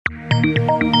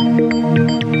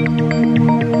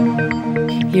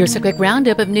Here's a quick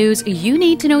roundup of news you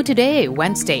need to know today,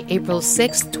 Wednesday, April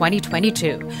 6,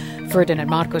 2022. Ferdinand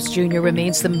Marcos Jr.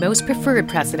 remains the most preferred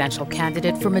presidential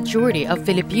candidate for majority of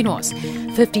Filipinos.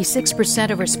 56%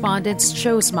 of respondents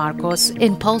chose Marcos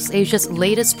in Pulse Asia's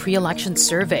latest pre-election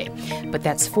survey, but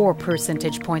that's 4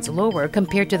 percentage points lower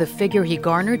compared to the figure he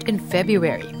garnered in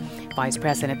February. Vice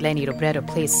President Leni Robredo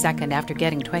placed second after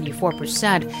getting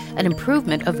 24%, an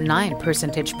improvement of 9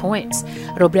 percentage points.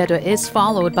 Robredo is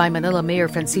followed by Manila Mayor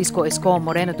Francisco Esco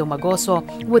Moreno Dumagoso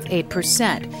with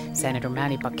 8%, Senator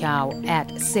Manny Pacquiao at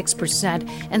 6%,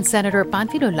 and Senator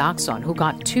Panfilo Lacson, who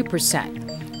got 2%.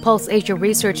 Pulse Asia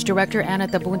Research Director Ana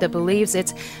Tabunda believes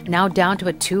it's now down to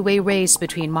a two-way race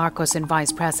between Marcos and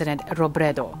Vice President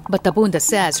Robredo. But Tabunda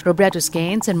says Robredo's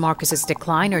gains and Marcos's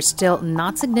decline are still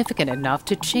not significant enough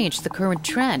to change the current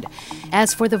trend.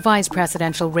 As for the vice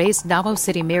presidential race, Davao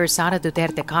City Mayor Sara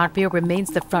Duterte Carpio remains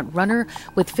the front-runner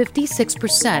with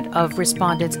 56% of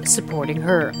respondents supporting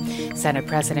her. Senate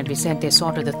President Vicente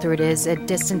Soto III is a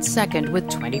distant second with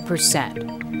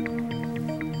 20%.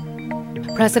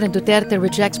 President Duterte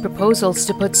rejects proposals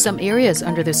to put some areas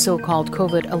under the so-called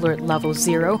COVID Alert Level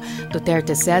 0.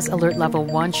 Duterte says Alert Level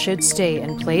 1 should stay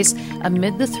in place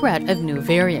amid the threat of new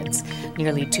variants.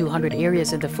 Nearly 200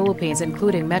 areas in the Philippines,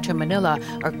 including Metro Manila,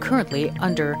 are currently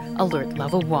under Alert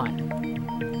Level 1.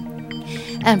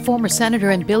 And former Senator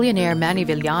and billionaire Manny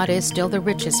Villar is still the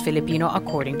richest Filipino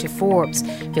according to Forbes.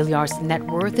 Villar's net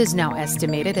worth is now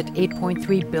estimated at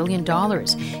 $8.3 billion.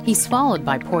 He's followed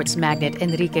by ports magnate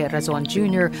Enrique Razon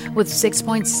Jr. with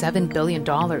 $6.7 billion.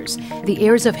 The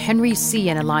heirs of Henry C.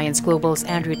 and Alliance Global's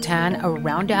Andrew Tan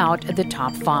round out the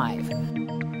top 5.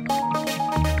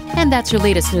 And that's your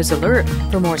latest news alert.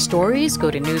 For more stories,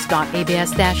 go to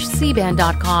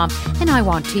news.abs-cbn.com and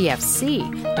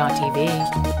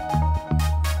iwanttfc.tv.